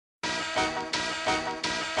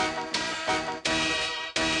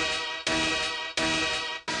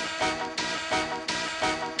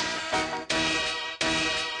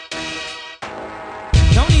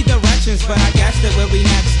this, but I guessed it where we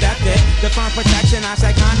next stepped it. Define protection, I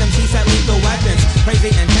said condoms, he said lethal weapons.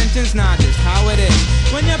 Crazy intentions, nah, just how it is.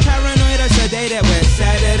 When you're paranoid or sedated with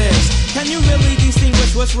sedatives, can you really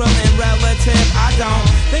distinguish what's real and relative? I don't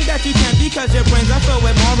think that you can, because your brains are filled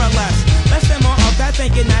with more or less and more of that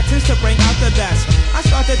thinking that tends to bring out the best. I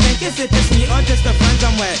start to think, is it just me or just the friends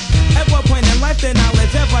I'm with? At what point in life did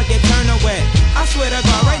knowledge ever get turned away? I swear to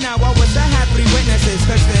God, right now I wish I had 3 witnesses,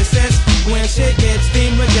 cause this is when shit gets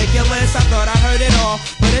deemed ridiculous. I thought I heard it all,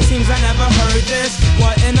 but it seems I never heard this.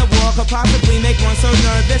 What in the world could possibly make one so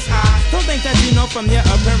nervous? I don't think that you know from your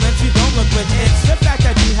appearance you don't look with it. The fact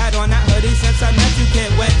that you had on that hoodie since I met you, kid,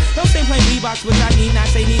 with those same plain Reeboks which I need not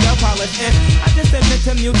say need a polish. If I just admit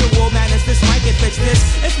to mutual madness, this might get fixed. This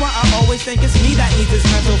is why I always think it's me that needs this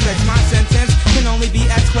mental fix. My sentence can only be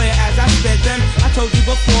as clear as I spit them. I told you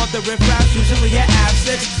before, the riffraff's usually at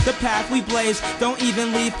absence. The path we blaze don't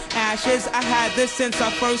even leave ashes. I had this since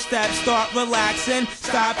our first step. Start relaxing,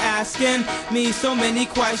 stop asking me so many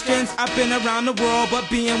questions. I've been around the world, but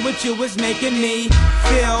being with you is making me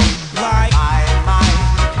feel like my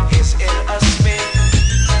mind is in a spin.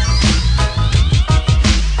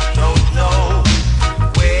 Don't know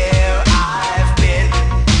where I've been.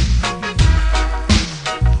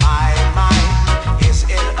 My mind is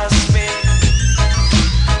in a spin.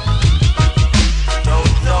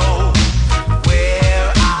 Don't know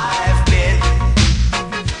where I've been.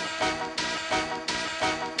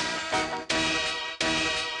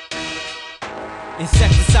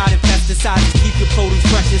 Insecticide and pesticides to keep your produce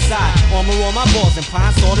fresh inside. Armor on my balls and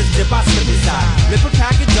pine saw this dip I slip inside. Lip a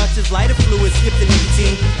pack of Dutchess, lighter fluid, skip the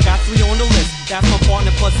nicotine. Got 3 on the list, that's my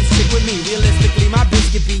partner plus it's stick with me. Realistically my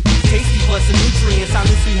biscuit be tasty plus the nutrients. I'm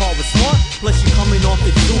your sweetheart with smart, plus you coming off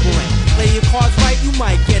exuberant. Play your cards right, you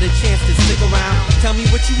might get a chance to stick around. Tell me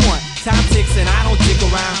what you want, time ticks and I don't dick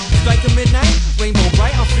around. Strike a midnight, rainbow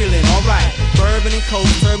bright, I'm feeling alright. Bourbon and coke,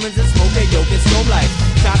 turbans and smoke, hey yo, it's no life.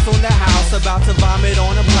 Shots on the house, about to vomit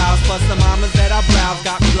on a blouse. Plus the mamas that I browse,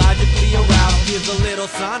 got me logically aroused. Gives a little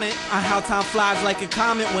sonnet on how time flies like a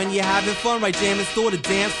comet. When you're having fun, right jamming through the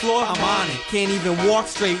dance floor, I'm on it. Can't even walk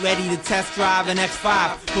straight, ready to test drive an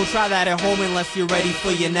X5. Don't try that at home unless you're ready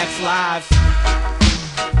for your next lives.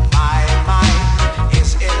 My mind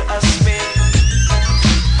is in a spin.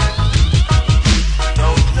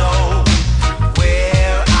 Don't know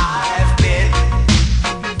where I've been.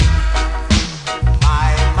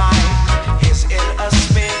 My mind is in a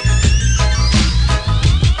spin.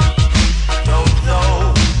 Don't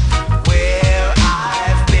know where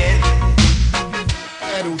I've been.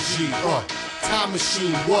 Energy, time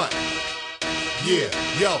machine, what? Yeah,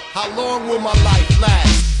 yo, how long will my life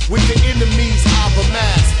last? With the enemies I've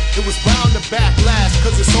amassed, it was bound to backlash,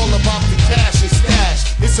 cause it's all about the cash and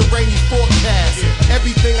stash. It's a rainy forecast,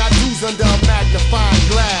 everything I do's under a magnifying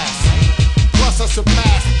glass. Plus I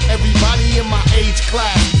surpass everybody in my age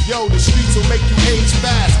class. Yo, the streets will make you age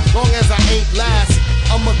fast. Long as I ain't last,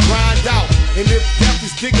 I'ma grind out. And if death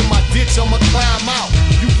is digging my ditch, I'ma climb out.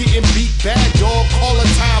 You getting beat bad, dog, call a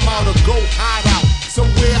timeout or go hide out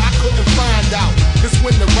somewhere I couldn't find out. Cause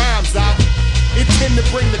when the rhyme's out, it tend to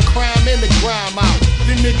bring the crime and the grime out.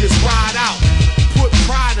 The niggas ride out, put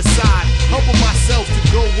pride aside, humble myself to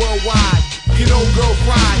go worldwide. Get old girl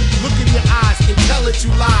pride, look in your eyes and tell it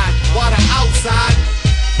you lied. While the outside